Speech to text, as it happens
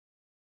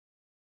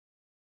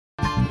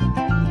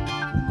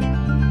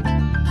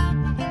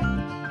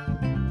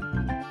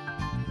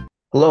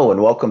Hello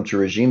and welcome to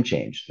Regime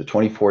Change, the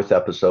 24th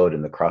episode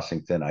in the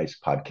Crossing Thin Ice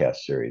podcast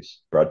series,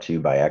 brought to you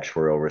by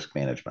Actuarial Risk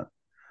Management.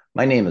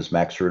 My name is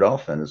Max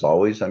Rudolph, and as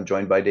always, I'm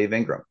joined by Dave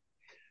Ingram.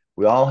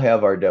 We all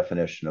have our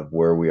definition of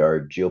where we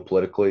are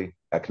geopolitically,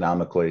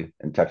 economically,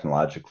 and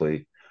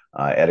technologically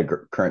at a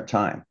current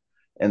time,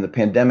 and the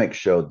pandemic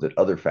showed that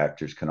other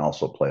factors can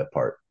also play a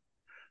part.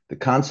 The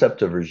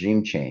concept of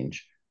regime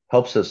change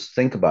helps us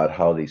think about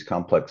how these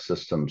complex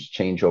systems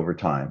change over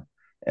time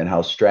and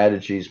how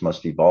strategies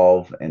must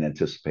evolve and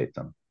anticipate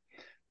them.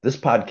 This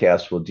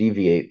podcast will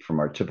deviate from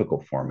our typical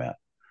format.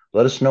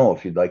 Let us know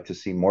if you'd like to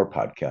see more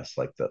podcasts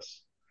like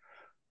this.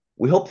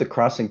 We hope the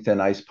Crossing Thin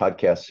Ice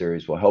podcast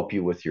series will help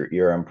you with your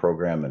ERM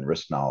program and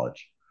risk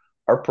knowledge.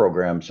 Our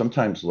program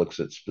sometimes looks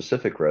at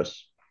specific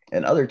risks,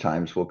 and other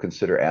times we'll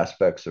consider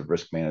aspects of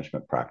risk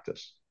management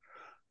practice.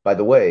 By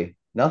the way,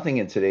 nothing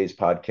in today's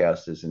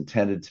podcast is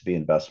intended to be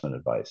investment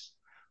advice.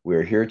 We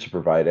are here to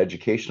provide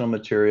educational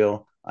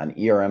material on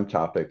ERM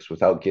topics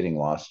without getting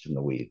lost in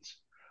the weeds.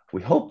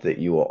 We hope that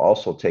you will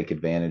also take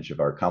advantage of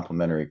our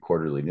complimentary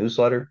quarterly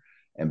newsletter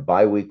and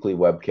biweekly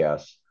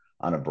webcasts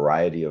on a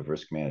variety of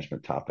risk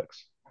management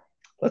topics.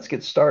 Let's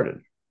get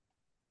started.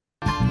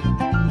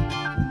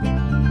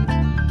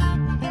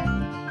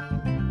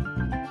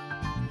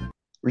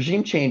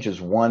 Regime change is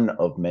one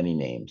of many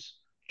names.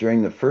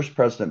 During the first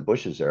President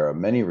Bush's era,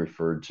 many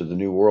referred to the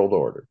New World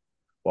Order,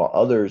 while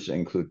others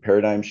include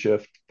paradigm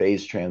shift,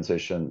 phase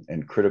transition,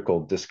 and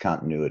critical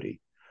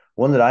discontinuity.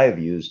 One that I have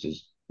used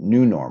is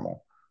new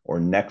normal or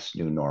next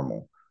new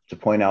normal to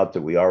point out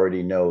that we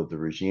already know the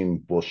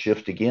regime will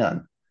shift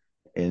again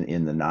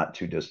in the not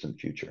too distant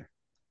future.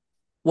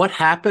 What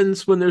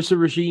happens when there's a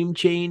regime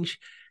change?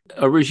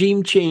 A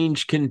regime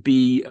change can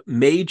be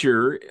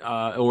major,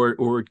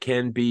 or it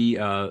can be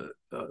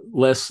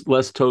less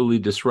totally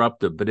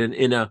disruptive. But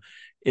in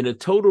a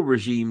total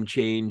regime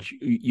change,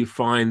 you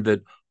find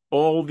that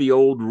all the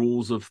old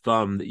rules of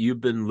thumb that you've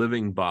been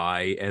living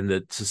by and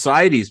that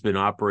society's been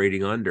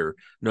operating under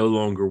no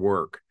longer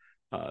work.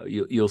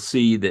 You'll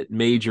see that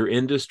major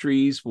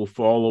industries will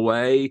fall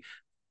away.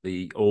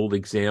 The old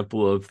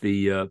example of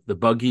the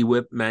buggy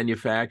whip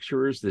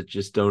manufacturers that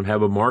just don't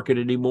have a market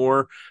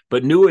anymore,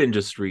 but new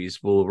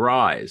industries will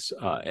rise,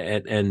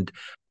 and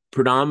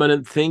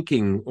predominant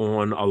thinking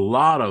on a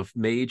lot of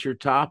major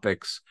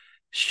topics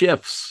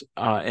shifts,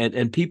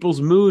 and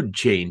people's mood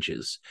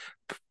changes.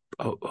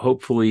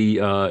 Hopefully,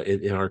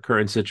 in our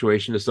current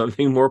situation, is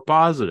something more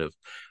positive.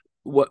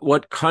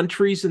 What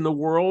countries in the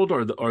world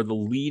are the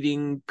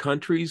leading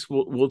countries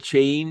will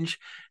change.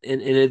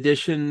 And in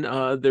addition,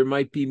 there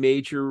might be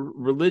major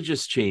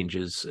religious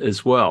changes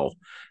as well.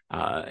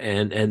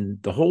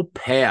 And the whole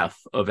path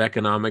of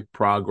economic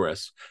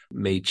progress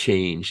may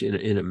change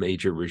in a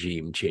major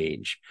regime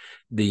change.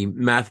 The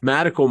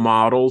mathematical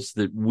models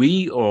that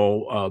we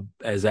all,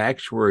 as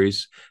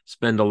actuaries,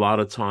 spend a lot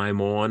of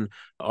time on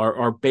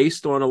are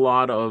based on a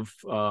lot of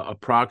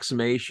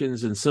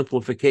approximations and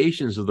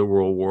simplifications of the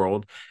real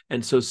world.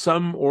 And so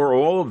some or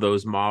all of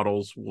those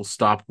models will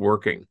stop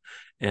working.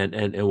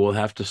 And we'll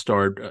have to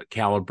start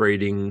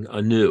calibrating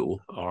anew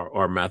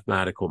our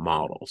mathematical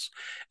models.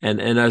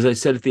 And as I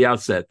said at the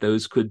outset,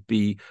 those could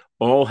be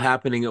all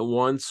happening at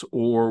once,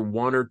 or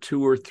one or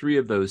two or three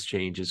of those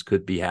changes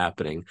could be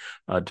happening,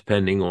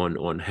 depending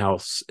on how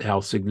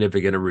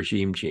significant a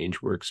regime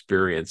change we're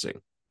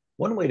experiencing.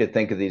 One way to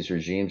think of these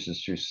regimes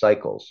is through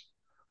cycles,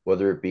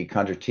 whether it be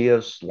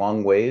continuous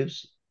long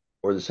waves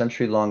or the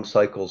century-long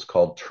cycles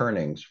called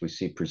turnings we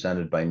see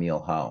presented by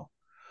Neil Howe.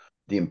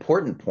 The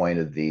important point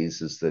of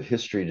these is that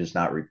history does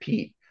not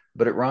repeat,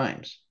 but it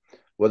rhymes.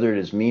 Whether it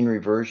is mean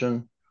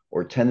reversion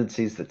or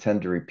tendencies that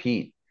tend to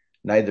repeat,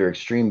 neither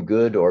extreme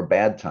good or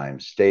bad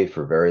times stay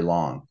for very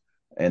long,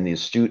 and the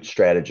astute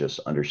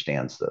strategist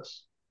understands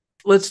this.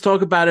 Let's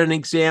talk about an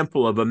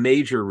example of a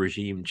major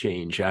regime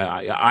change.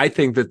 I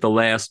think that the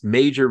last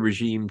major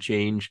regime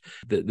change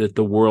that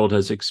the world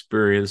has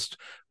experienced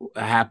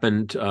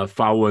happened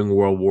following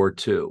World War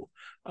II.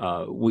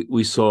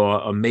 We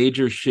saw a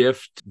major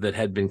shift that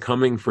had been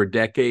coming for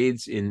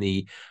decades in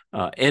the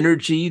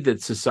energy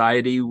that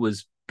society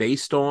was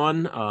based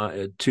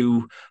on,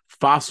 to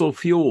fossil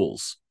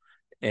fuels.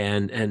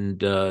 And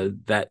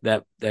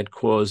that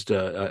caused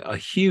a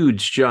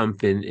huge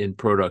jump in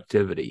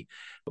productivity.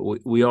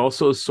 We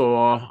also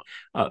saw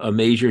a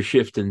major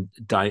shift in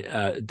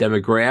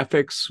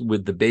demographics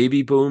with the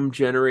baby boom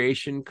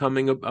generation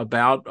coming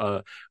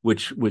about,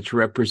 which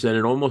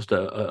represented almost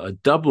a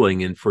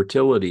doubling in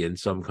fertility in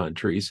some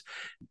countries.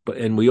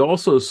 And we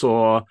also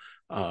saw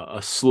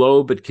a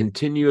slow but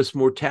continuous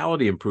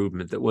mortality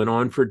improvement that went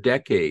on for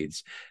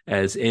decades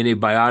as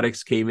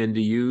antibiotics came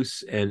into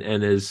use, and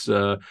as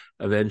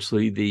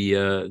eventually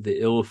the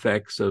ill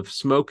effects of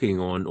smoking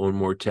on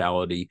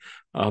mortality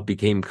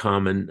became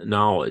common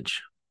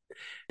knowledge.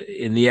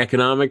 In the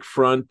economic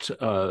front,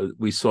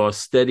 we saw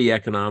steady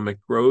economic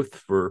growth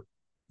for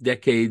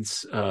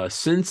decades.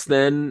 Since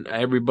then,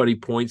 everybody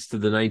points to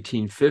the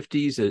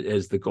 1950s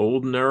as the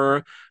golden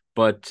era,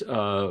 but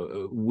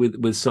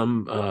with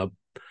some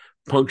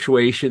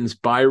punctuations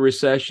by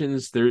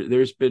recessions,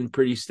 there's been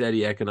pretty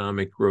steady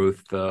economic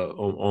growth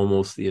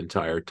almost the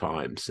entire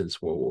time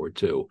since World War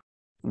II.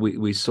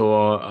 We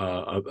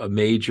saw a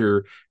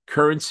major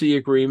currency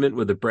agreement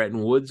with the Bretton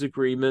Woods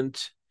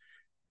Agreement.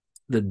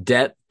 The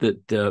debt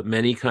that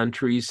many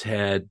countries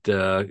had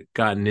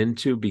gotten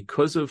into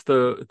because of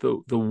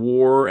the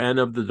war and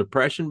of the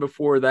Depression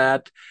before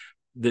that,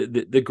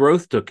 the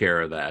growth took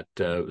care of that.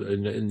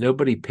 And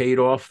nobody paid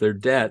off their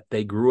debt;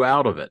 they grew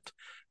out of it,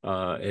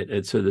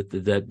 and so that the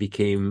debt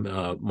became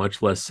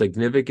much less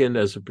significant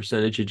as a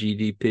percentage of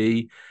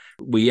GDP.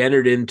 We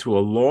entered into a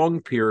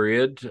long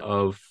period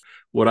of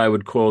what I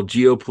would call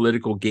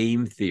geopolitical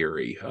game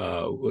theory.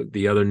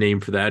 The other name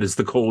for that is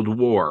the Cold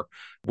War,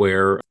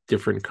 where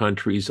different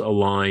countries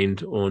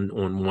aligned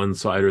on one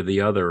side or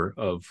the other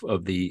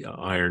of the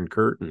Iron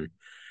Curtain.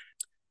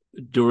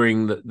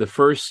 During the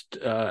first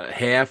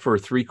half or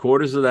three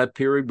quarters of that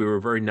period, we were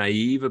very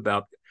naive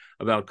about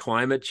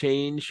climate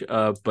change,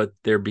 but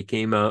there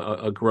became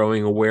a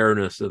growing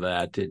awareness of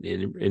that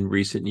in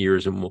recent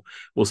years, and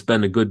we'll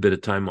spend a good bit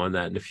of time on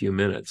that in a few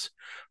minutes.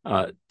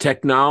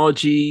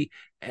 Technology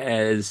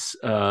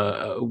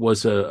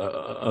was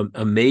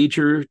a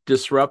major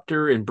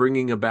disruptor in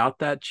bringing about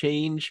that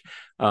change.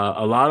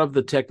 A lot of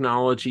the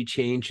technology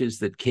changes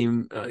that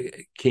came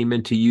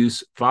into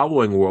use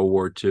following World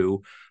War II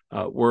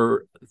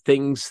were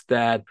things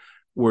that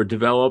were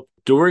developed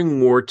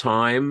during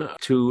wartime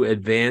to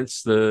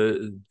advance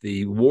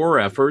the war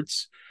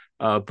efforts.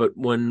 But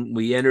when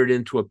we entered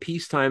into a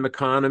peacetime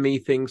economy,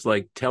 things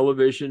like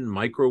television,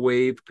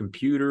 microwave,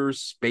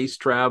 computers, space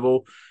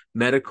travel,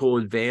 medical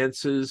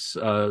advances,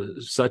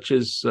 such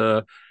as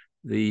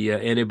the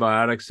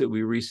antibiotics that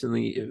we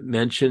recently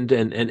mentioned,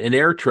 and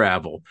air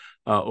travel,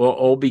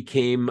 all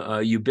became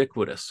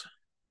ubiquitous.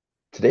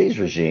 Today's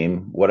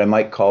regime, what I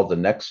might call the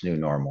next new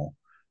normal,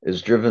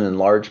 is driven in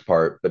large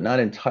part, but not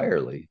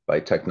entirely,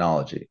 by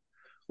technology.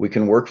 We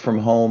can work from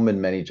home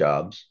in many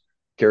jobs,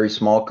 carry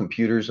small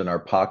computers in our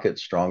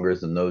pockets stronger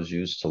than those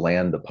used to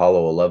land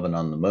Apollo 11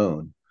 on the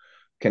moon,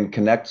 can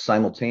connect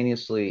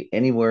simultaneously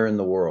anywhere in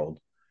the world,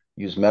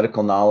 use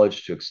medical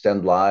knowledge to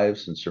extend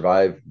lives and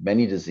survive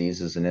many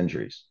diseases and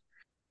injuries.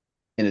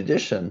 In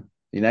addition,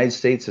 the United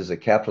States is a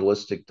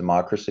capitalistic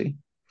democracy.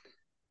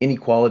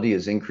 Inequality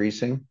is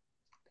increasing.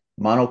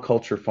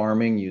 Monoculture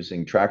farming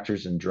using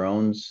tractors and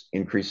drones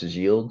increases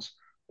yields,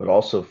 but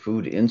also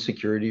food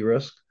insecurity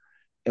risk.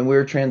 And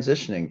we're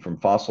transitioning from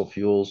fossil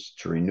fuels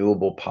to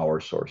renewable power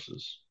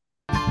sources.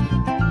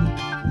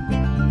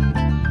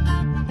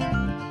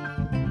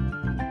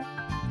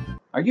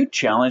 Are you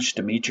challenged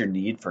to meet your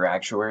need for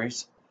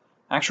actuaries?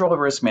 Actuarial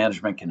Risk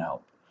Management can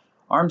help.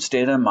 ARMS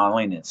Data and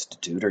Modeling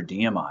Institute, or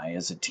DMI,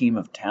 is a team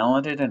of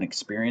talented and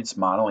experienced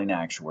modeling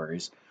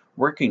actuaries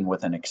working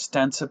with an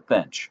extensive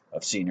bench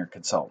of senior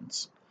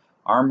consultants.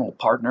 ARM will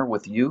partner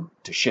with you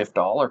to shift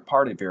all or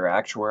part of your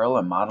actuarial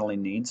and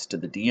modeling needs to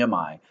the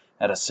DMI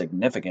at a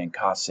significant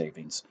cost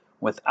savings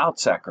without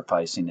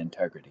sacrificing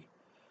integrity.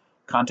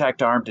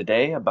 Contact ARM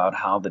today about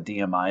how the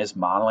DMI's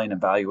modeling and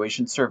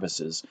valuation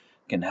services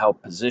can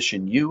help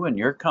position you and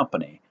your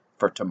company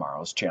for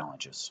tomorrow's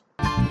challenges.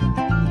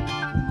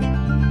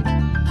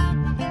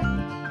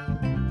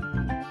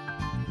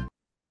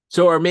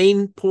 So our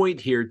main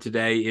point here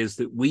today is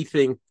that we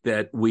think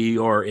that we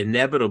are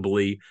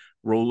inevitably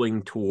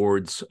rolling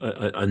towards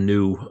a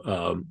new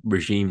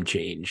regime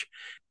change.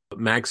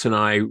 Max and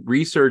I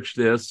researched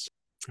this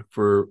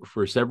for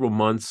several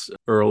months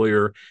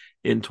earlier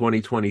in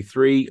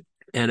 2023,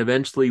 and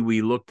eventually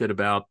we looked at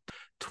about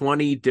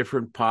 20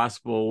 different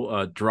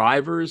possible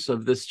drivers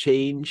of this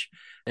change,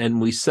 and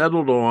we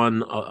settled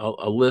on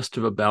a list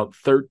of about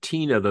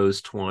 13 of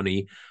those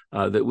 20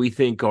 that we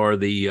think are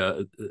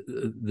the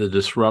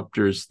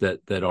disruptors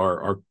that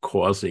are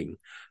causing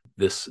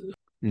this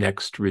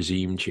next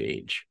regime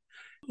change.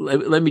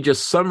 Let me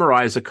just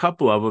summarize a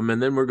couple of them,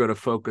 and then we're going to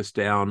focus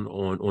down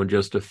on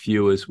just a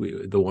few as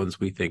the ones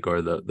we think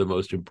are the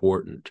most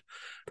important.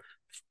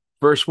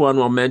 First one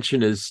I'll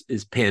mention is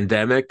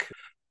pandemic.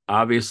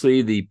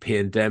 Obviously, the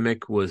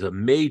pandemic was a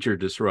major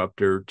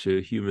disruptor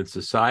to human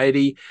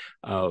society.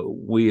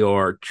 We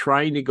are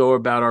trying to go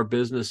about our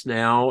business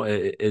now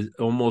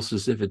almost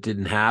as if it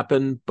didn't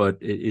happen, but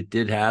it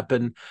did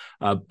happen.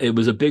 It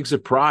was a big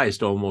surprise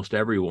to almost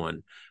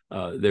everyone.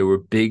 There were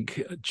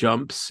big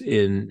jumps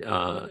in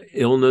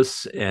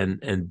illness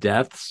and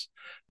deaths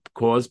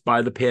caused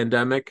by the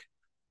pandemic.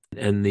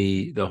 And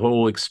the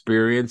whole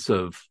experience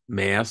of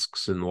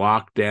masks and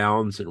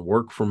lockdowns and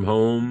work from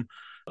home,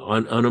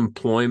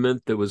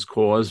 unemployment that was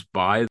caused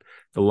by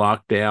the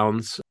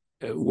lockdowns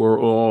were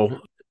all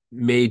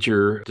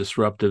major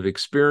disruptive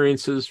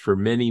experiences for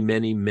many,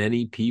 many,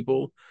 many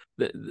people.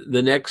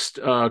 The next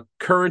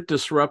current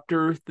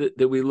disruptor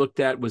that we looked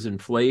at was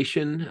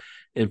inflation.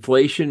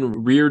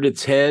 Inflation reared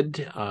its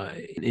head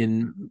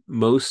in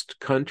most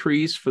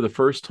countries for the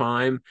first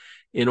time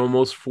in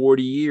almost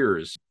 40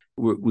 years.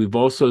 We've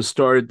also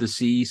started to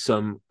see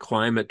some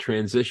climate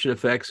transition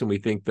effects, and we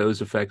think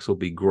those effects will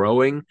be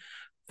growing.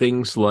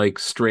 things like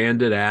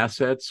stranded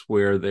assets,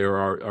 where there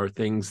are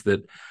things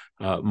that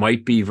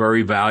might be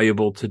very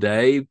valuable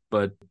today,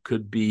 but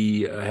could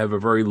be have a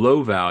very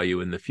low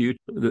value in the future.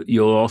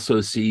 You'll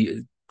also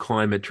see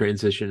climate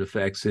transition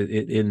effects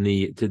in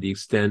the to the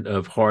extent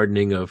of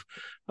hardening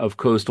of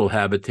coastal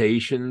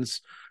habitations,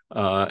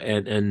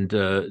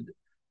 and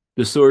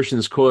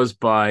distortions caused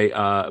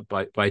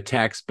by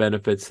tax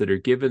benefits that are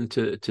given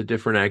to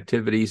different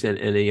activities and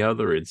any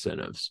other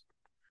incentives.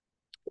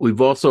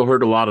 We've also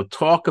heard a lot of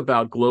talk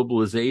about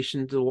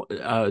globalization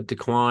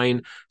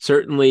decline.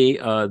 Certainly,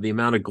 the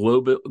amount of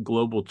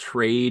global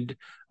trade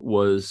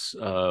was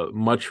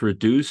much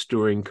reduced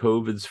during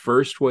COVID's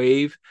first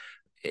wave.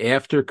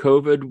 After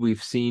COVID,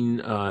 we've seen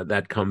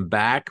that come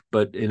back,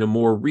 but in a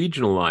more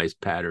regionalized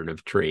pattern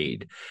of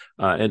trade,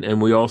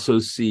 and we also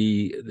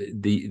see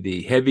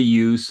the heavy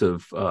use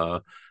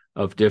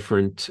of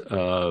different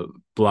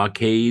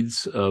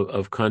blockades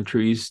of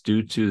countries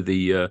due to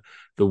the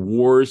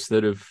wars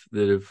that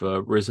have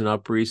risen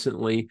up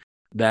recently.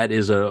 That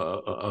is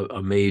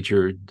a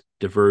major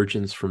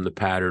divergence from the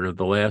pattern of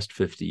the last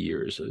 50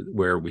 years,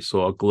 where we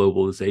saw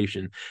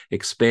globalization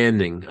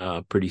expanding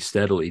pretty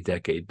steadily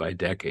decade by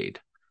decade.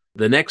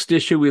 The next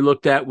issue we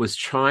looked at was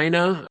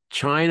China.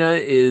 China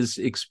is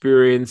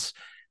experiencing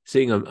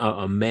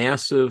a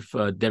massive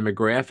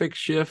demographic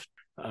shift.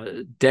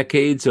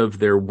 Decades of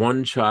their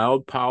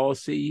one-child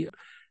policy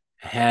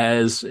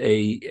has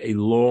a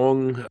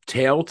long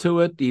tail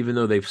to it, even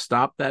though they've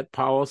stopped that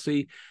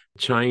policy.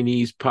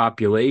 Chinese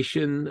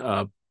population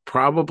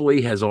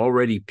probably has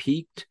already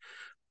peaked,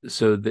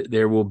 so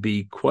there will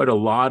be quite a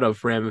lot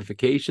of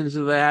ramifications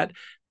of that.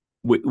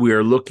 We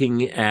are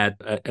looking at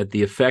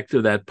the effect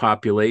of that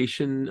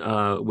population,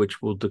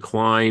 which will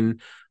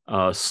decline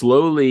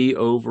slowly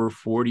over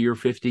 40 or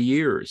 50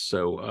 years.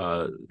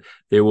 So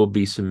there will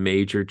be some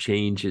major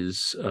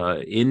changes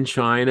in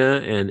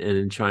China and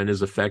in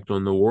China's effect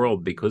on the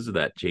world because of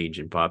that change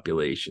in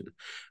population.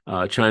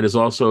 China is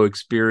also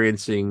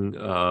experiencing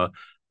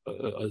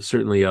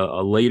certainly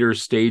a later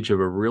stage of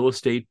a real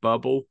estate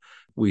bubble.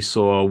 We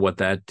saw what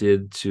that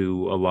did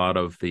to a lot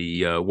of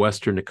the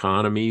Western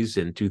economies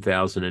in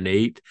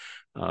 2008.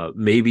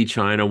 Maybe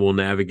China will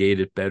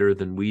navigate it better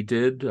than we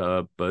did,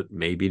 but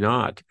maybe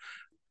not.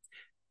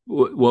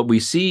 What we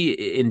see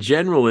in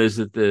general is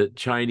that the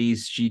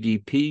Chinese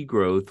GDP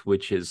growth,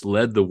 which has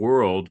led the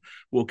world,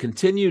 will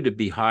continue to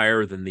be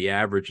higher than the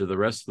average of the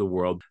rest of the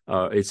world.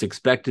 It's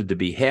expected to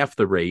be half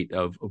the rate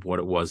of what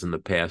it was in the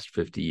past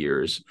 50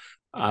 years.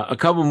 A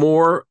couple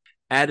more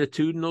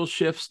attitudinal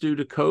shifts due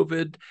to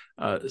COVID.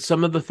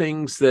 Some of the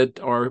things that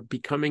are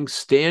becoming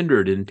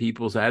standard in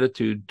people's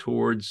attitude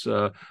towards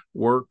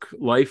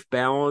work-life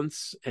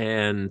balance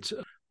and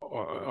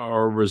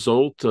are a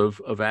result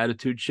of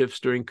attitude shifts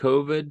during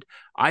COVID.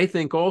 I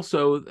think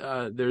also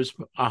there's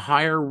a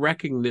higher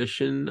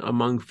recognition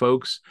among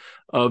folks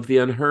of the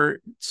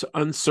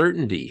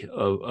uncertainty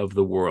of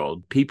the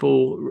world.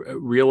 People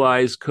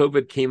realize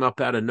COVID came up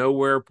out of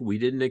nowhere. We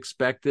didn't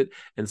expect it,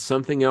 and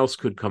something else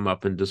could come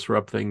up and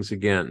disrupt things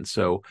again.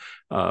 So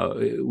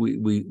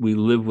we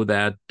live with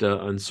that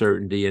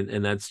uncertainty,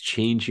 and that's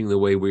changing the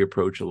way we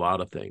approach a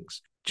lot of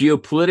things.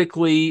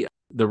 Geopolitically,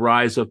 the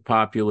rise of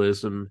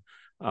populism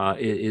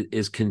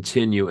is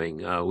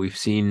continuing. We've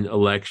seen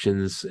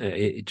elections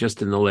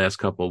just in the last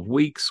couple of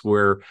weeks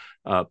where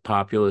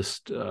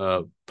populist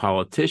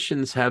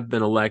politicians have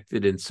been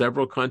elected in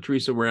several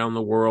countries around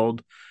the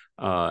world.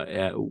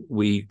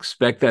 We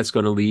expect that's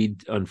going to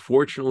lead,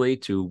 unfortunately,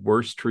 to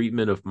worse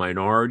treatment of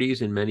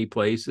minorities in many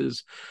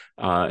places,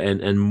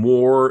 and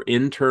more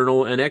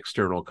internal and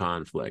external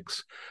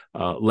conflicts,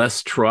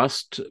 less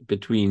trust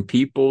between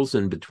peoples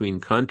and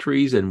between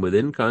countries and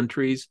within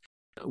countries,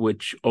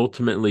 which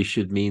ultimately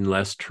should mean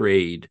less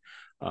trade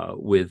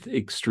with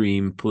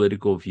extreme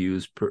political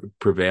views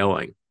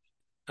prevailing.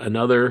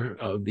 Another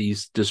of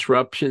these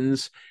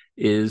disruptions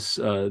is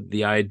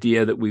the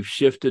idea that we've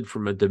shifted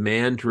from a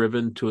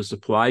demand-driven to a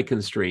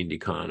supply-constrained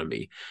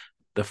economy.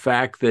 The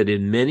fact that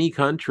in many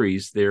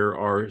countries there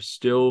are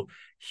still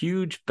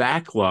huge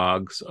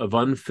backlogs of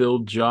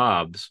unfilled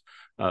jobs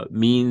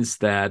means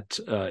that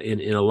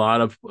in a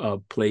lot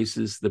of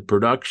places the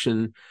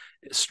production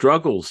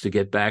struggles to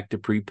get back to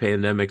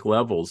pre-pandemic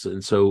levels,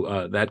 and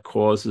so that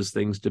causes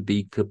things to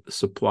be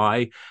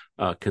supply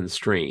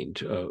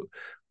constrained.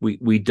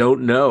 We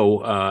don't know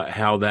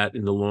how that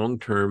in the long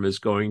term is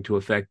going to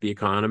affect the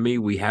economy.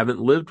 We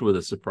haven't lived with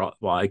a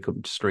supply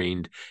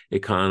constrained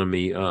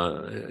economy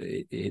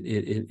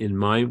in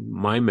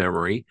my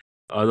memory.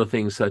 Other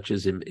things such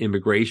as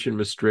immigration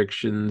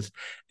restrictions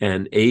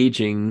and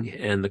aging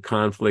and the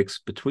conflicts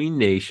between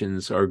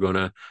nations are going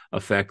to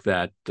affect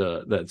that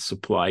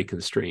supply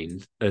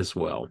constraint as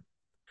well.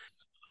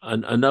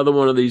 Another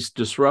one of these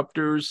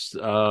disruptors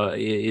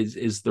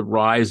is the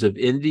rise of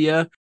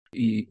India.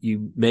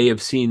 You may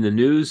have seen the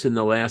news in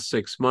the last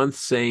 6 months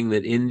saying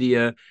that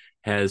India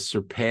has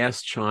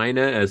surpassed China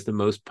as the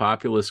most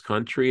populous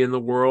country in the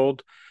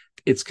world.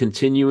 It's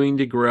continuing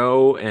to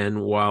grow,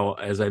 and while,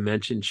 as I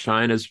mentioned,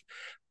 China's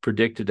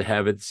predicted to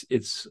have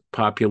its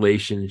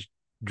population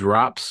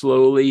drop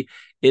slowly.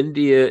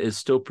 India is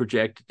still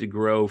projected to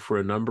grow for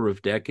a number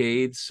of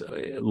decades.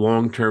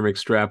 Long-term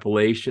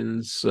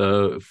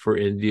extrapolations for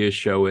India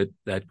show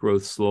that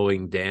growth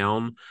slowing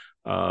down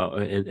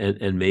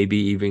and maybe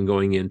even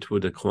going into a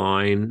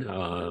decline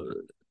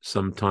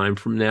some time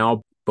from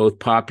now. Both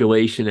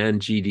population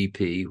and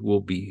GDP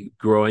will be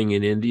growing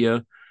in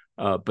India,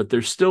 but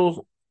there's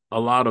still a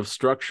lot of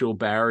structural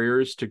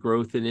barriers to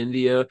growth in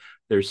India.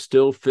 There's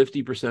still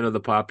 50% of the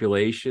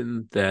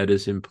population that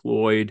is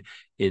employed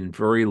in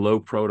very low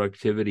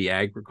productivity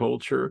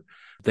agriculture.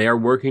 They are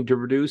working to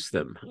reduce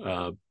them,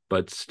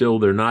 but still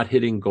they're not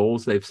hitting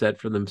goals they've set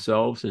for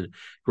themselves in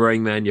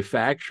growing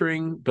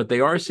manufacturing, but they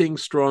are seeing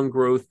strong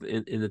growth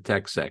in the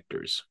tech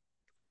sectors.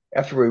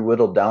 After we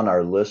whittled down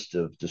our list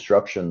of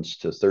disruptions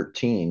to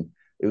 13,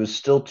 it was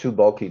still too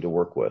bulky to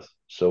work with.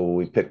 So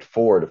we picked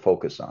 4 to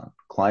focus on: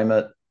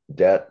 climate,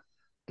 debt,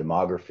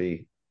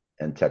 demography,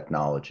 and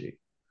technology.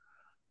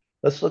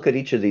 Let's look at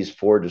each of these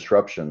 4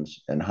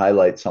 disruptions and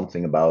highlight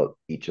something about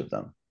each of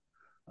them,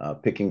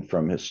 picking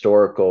from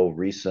historical,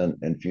 recent,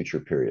 and future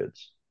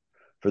periods.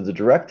 For the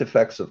direct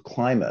effects of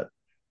climate,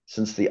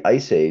 since the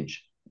Ice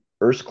Age,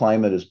 Earth's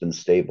climate has been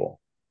stable,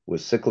 with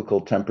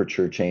cyclical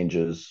temperature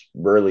changes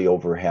rarely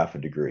over half a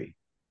degree.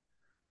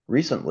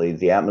 Recently,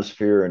 the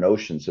atmosphere and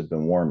oceans have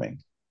been warming.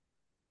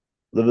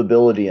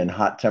 Livability in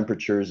hot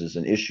temperatures is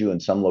an issue in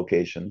some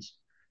locations,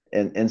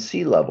 and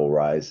sea level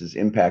rise is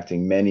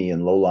impacting many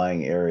in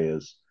low-lying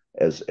areas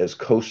as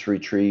coasts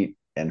retreat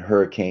and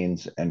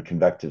hurricanes and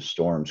convective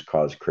storms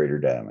cause crater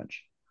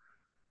damage.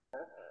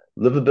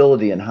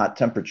 Livability in hot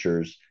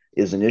temperatures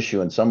is an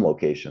issue in some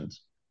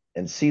locations,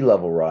 and sea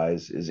level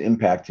rise is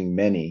impacting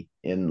many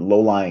in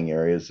low-lying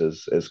areas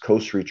as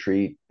coasts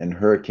retreat and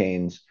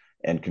hurricanes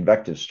and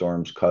convective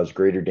storms cause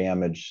greater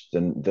damage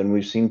than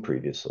we've seen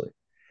previously.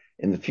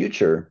 In the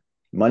future,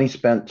 money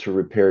spent to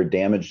repair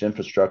damaged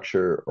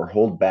infrastructure or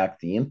hold back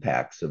the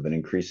impacts of an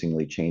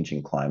increasingly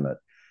changing climate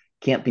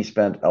can't be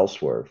spent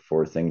elsewhere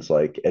for things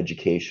like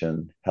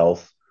education,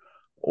 health,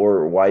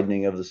 or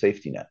widening of the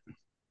safety net.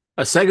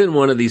 A second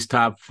one of these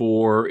top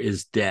 4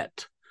 is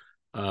debt.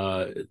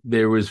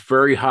 There was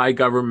very high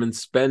government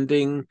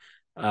spending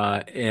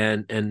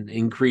and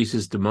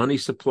increases to money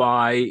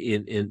supply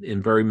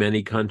in very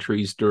many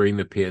countries during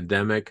the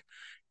pandemic.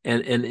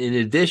 And in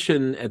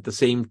addition, at the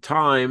same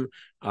time,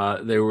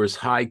 there was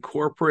high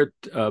corporate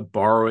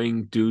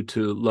borrowing due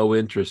to low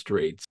interest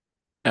rates.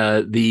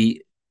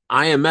 The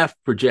IMF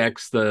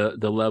projects the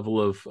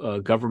level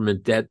of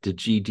government debt to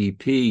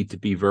GDP to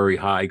be very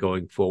high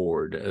going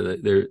forward.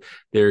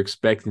 They're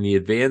expecting the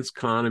advanced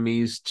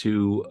economies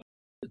to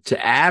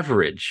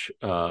average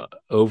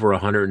over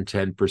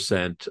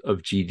 110%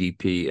 of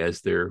GDP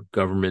as their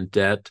government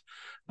debt,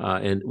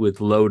 and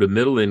with low to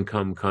middle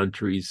income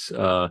countries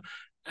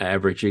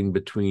averaging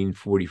between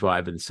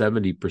 45 and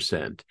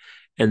 70%.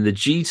 And the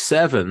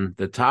G7,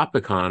 the top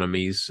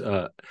economies,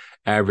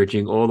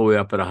 averaging all the way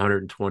up at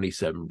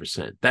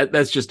 127%.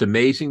 That's just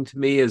amazing to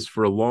me, as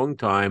for a long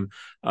time,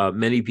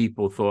 many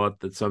people thought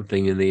that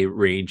something in the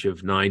range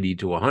of 90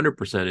 to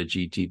 100% of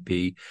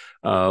GDP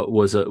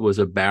was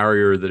a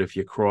barrier that if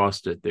you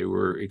crossed it, there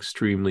were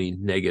extremely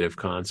negative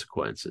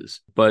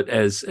consequences. But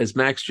as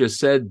Max just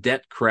said,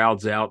 debt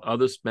crowds out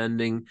other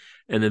spending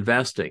and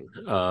investing.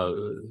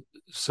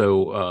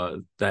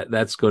 So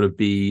that's going to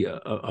be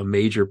a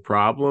major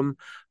problem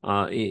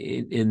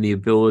in the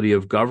ability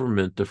of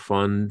government to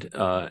fund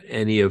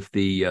any of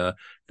the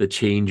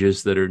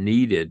changes that are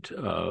needed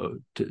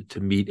to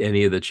meet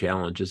any of the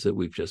challenges that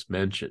we've just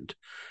mentioned.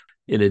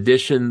 In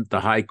addition,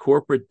 the high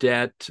corporate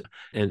debt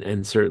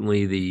and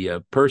certainly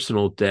the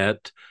personal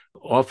debt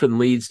often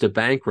leads to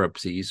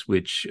bankruptcies,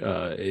 which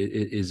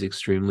is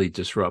extremely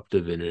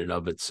disruptive in and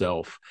of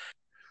itself.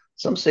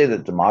 Some say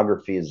that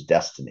demography is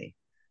destiny,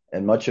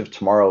 and much of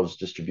tomorrow's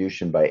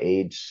distribution by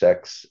age,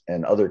 sex,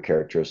 and other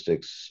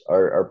characteristics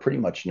are pretty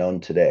much known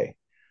today.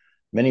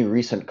 Many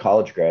recent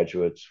college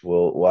graduates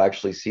will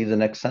actually see the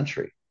next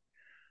century.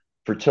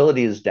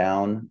 Fertility is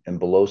down and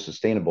below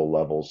sustainable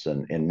levels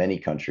in many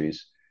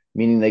countries,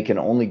 meaning they can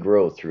only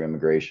grow through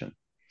immigration.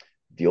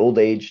 The old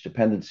age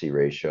dependency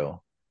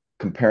ratio,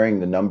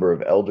 comparing the number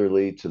of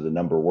elderly to the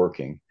number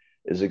working,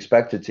 is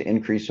expected to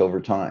increase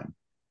over time,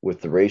 with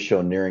the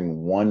ratio nearing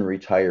 1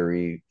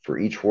 retiree for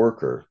each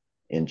worker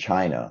in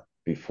China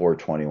before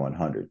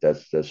 2100.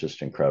 That's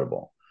just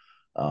incredible.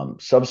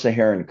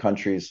 Sub-Saharan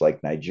countries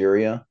like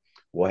Nigeria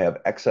will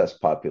have excess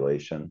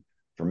population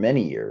for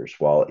many years,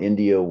 while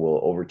India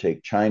will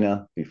overtake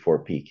China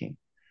before peaking.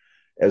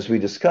 As we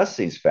discuss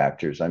these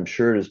factors, I'm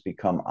sure it has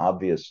become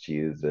obvious to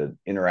you that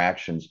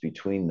interactions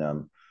between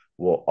them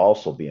will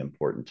also be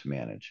important to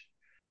manage.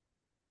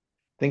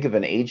 Think of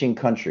an aging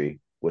country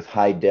with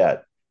high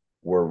debt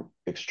where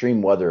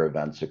extreme weather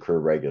events occur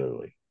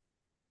regularly.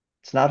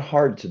 It's not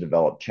hard to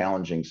develop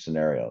challenging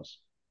scenarios.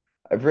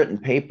 I've written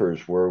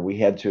papers where we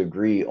had to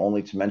agree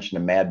only to mention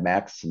a Mad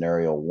Max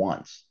scenario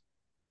once.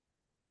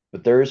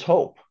 But there is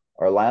hope.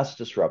 Our last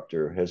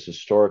disruptor has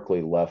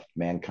historically left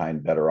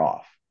mankind better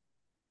off.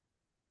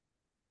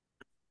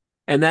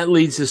 And that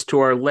leads us to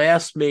our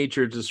last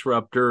major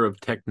disruptor of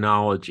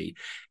technology.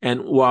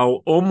 And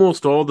while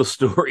almost all the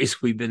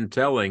stories we've been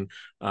telling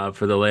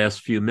for the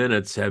last few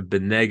minutes have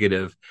been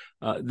negative,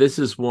 this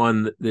is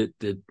one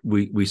that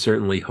we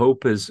certainly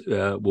hope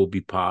will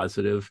be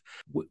positive.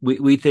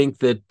 We think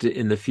that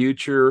in the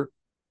future,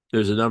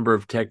 there's a number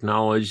of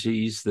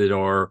technologies that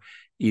are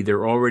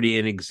either already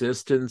in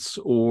existence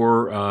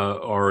or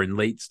are in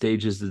late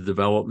stages of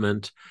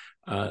development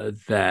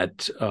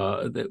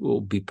that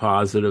will be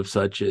positive,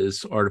 such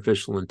as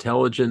artificial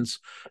intelligence,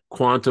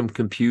 quantum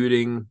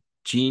computing,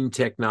 gene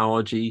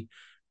technology,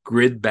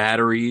 grid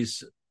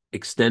batteries,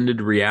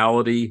 extended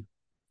reality,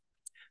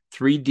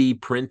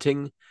 3D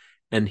printing,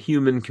 and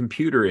human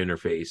computer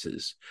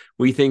interfaces.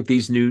 We think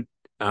these new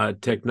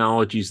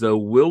technologies, though,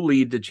 will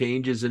lead to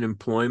changes in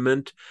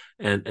employment,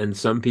 and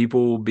some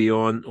people will be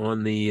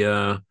on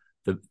the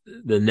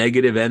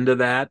negative end of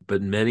that,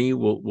 but many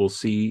will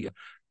see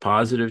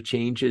positive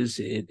changes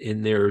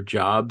in their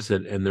jobs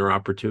and their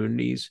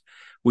opportunities.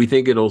 We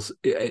think it'll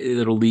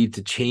lead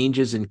to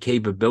changes in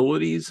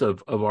capabilities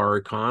of our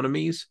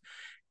economies,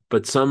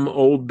 but some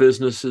old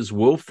businesses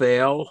will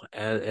fail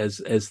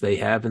as they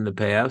have in the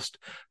past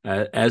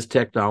as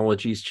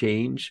technologies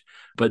change.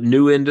 But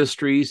new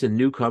industries and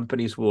new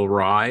companies will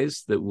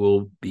arise that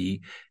will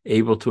be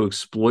able to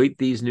exploit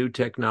these new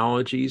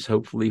technologies,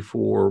 hopefully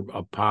for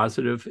a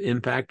positive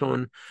impact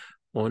on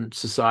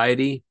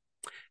society.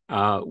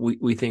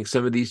 We think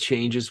some of these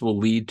changes will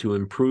lead to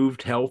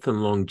improved health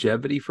and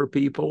longevity for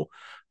people,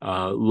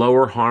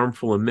 lower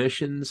harmful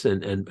emissions,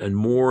 and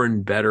more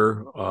and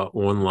better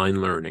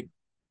online learning.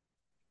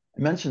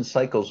 I mentioned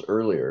cycles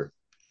earlier,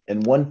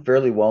 and one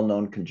fairly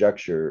well-known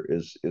conjecture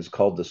is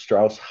called the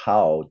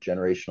Strauss-Howe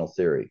generational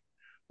theory,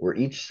 where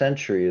each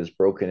century is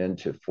broken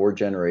into 4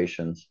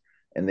 generations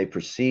and they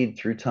proceed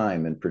through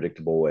time in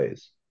predictable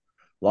ways.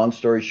 Long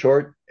story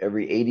short,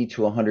 every 80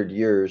 to 100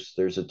 years,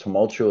 there's a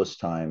tumultuous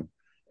time,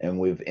 and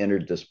we've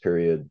entered this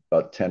period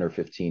about 10 or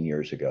 15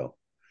 years ago.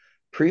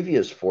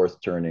 Previous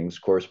fourth turnings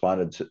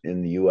corresponded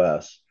in the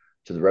US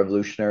to the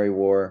Revolutionary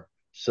War,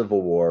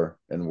 Civil War,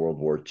 and World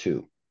War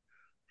II.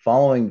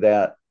 Following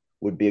that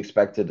would be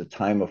expected a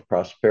time of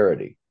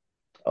prosperity,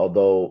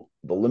 although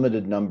the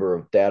limited number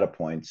of data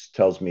points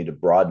tells me to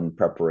broaden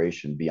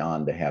preparation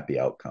beyond a happy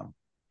outcome.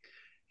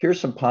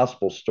 Here's some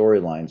possible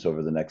storylines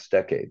over the next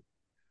decade: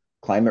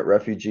 climate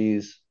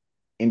refugees,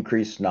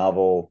 increased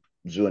novel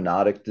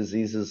zoonotic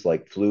diseases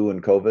like flu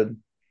and COVID,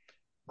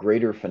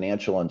 greater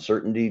financial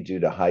uncertainty due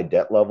to high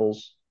debt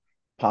levels,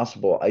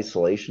 possible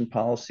isolation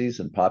policies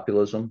and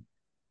populism.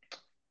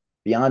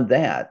 Beyond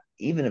that,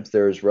 even if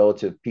there is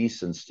relative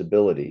peace and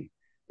stability,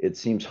 it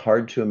seems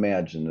hard to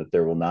imagine that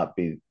there will not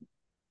be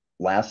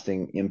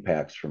lasting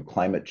impacts from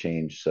climate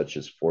change, such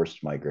as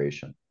forced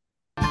migration.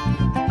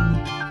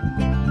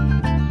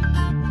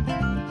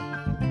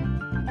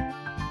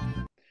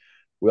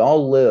 We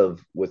all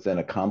live within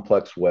a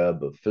complex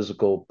web of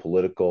physical,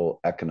 political,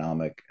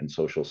 economic, and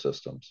social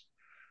systems.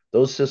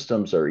 Those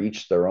systems are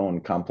each their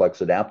own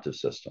complex adaptive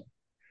system.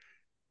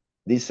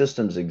 These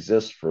systems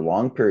exist for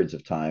long periods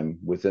of time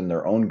within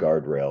their own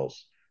guardrails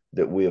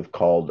that we have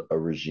called a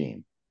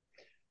regime.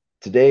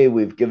 Today,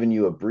 we've given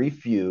you a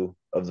brief view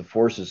of the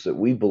forces that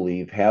we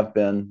believe have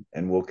been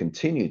and will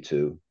continue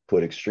to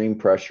put extreme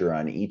pressure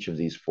on each of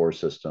these 4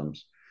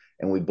 systems,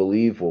 and we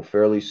believe will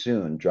fairly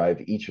soon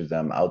drive each of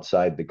them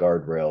outside the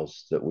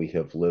guardrails that we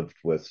have lived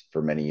with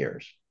for many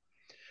years.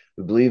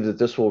 We believe that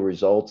this will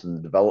result in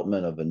the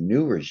development of a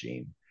new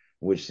regime,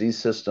 in which these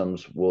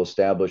systems will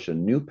establish a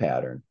new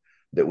pattern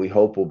that we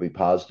hope will be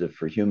positive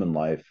for human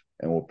life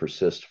and will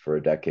persist for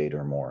a decade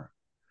or more.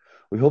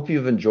 We hope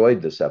you've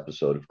enjoyed this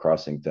episode of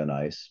Crossing Thin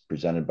Ice,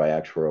 presented by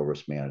Actuarial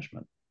Risk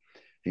Management.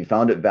 If you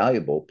found it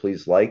valuable,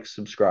 please like,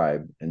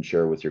 subscribe, and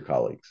share with your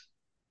colleagues.